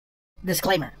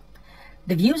Disclaimer.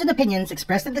 The views and opinions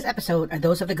expressed in this episode are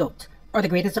those of the GOAT, or the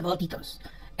greatest of all titos,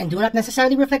 and do not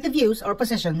necessarily reflect the views or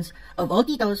positions of all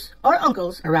titos or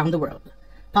uncles around the world.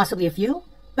 Possibly a few,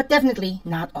 but definitely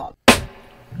not all.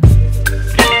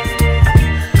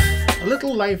 A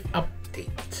little life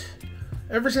update.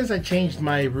 Ever since I changed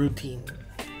my routine,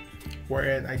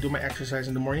 wherein I do my exercise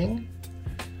in the morning,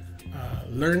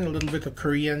 learn a little bit of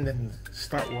Korean, then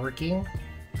start working,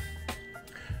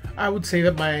 I would say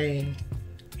that my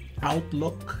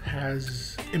outlook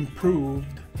has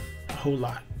improved a whole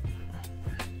lot.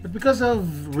 But because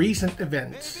of recent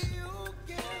events,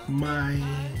 my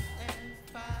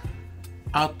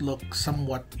outlook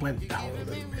somewhat went down a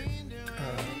little bit.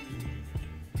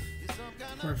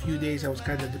 For a few days I was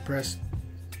kind of depressed,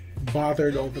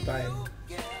 bothered all the time,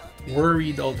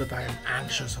 worried all the time,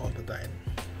 anxious all the time.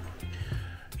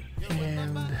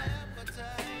 And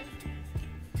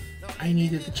I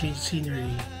needed to change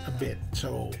scenery a bit.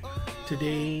 So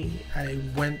today I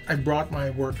brought my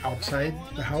work outside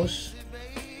the house,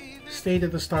 stayed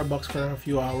at the Starbucks for a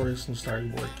few hours and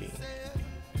started working.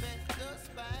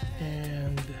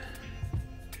 And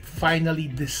finally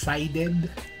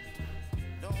decided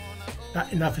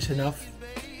that enough is enough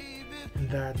and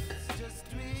that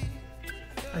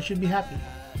I should be happy.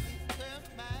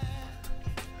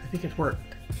 I think it worked.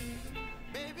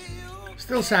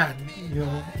 Still sad,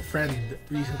 a friend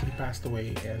recently passed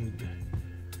away, and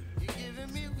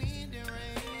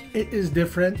it is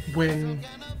different when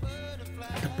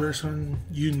the person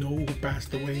who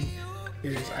passed away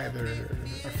is either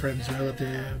a friend's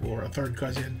relative or a third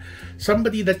cousin,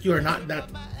 somebody that you are not that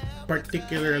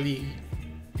particularly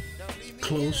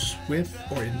close with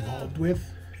or involved with,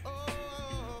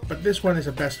 but this one is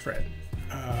a best friend.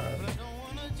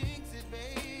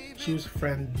 She was a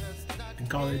friend in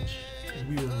college.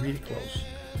 We were really close,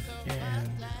 and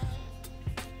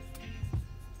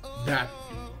that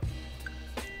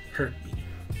hurt me.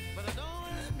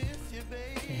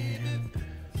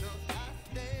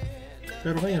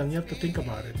 Pero ngayon, you have to think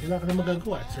about it. Wala ka na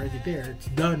magagawa. It's already there. It's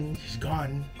done. She's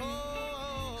gone.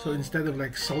 So instead of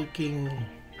like sulking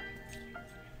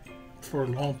for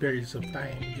long periods of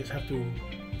time, you just have to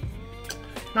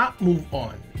not move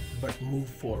on, but move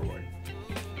forward.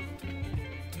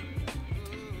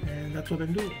 And that's what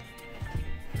I'm doing.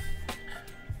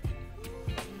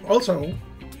 Also,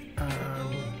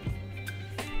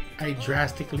 I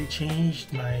drastically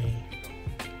changed my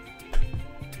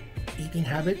eating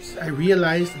habits. I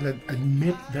realized and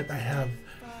admit that I have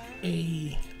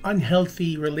a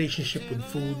unhealthy relationship with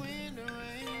food.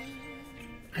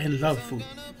 I love food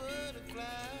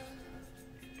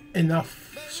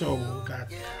enough so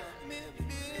that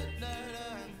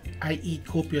I eat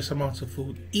copious amounts of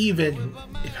food even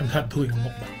if I'm not doing a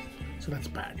mukbang. So that's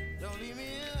bad.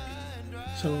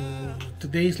 So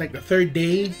today is like the third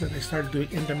day that I started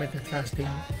doing intermittent fasting.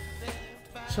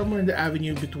 Somewhere in the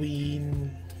avenue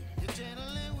between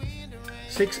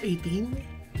 6:18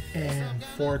 and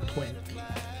 4:20.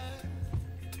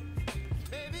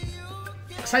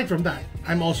 Aside from that,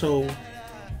 I'm also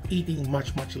eating much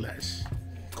less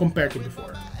compared to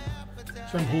before.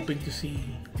 So I'm hoping to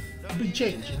see a big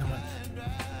change in a month.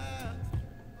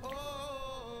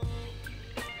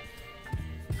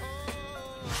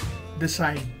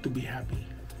 Decide to be happy.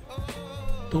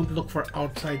 Don't look for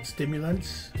outside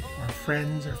stimulants or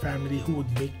friends or family who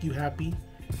would make you happy,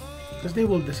 because they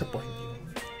will disappoint you.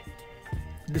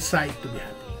 Decide to be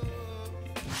happy.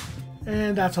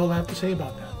 And that's all I have to say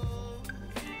about that.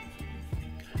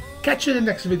 Catch you in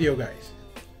the next video, guys.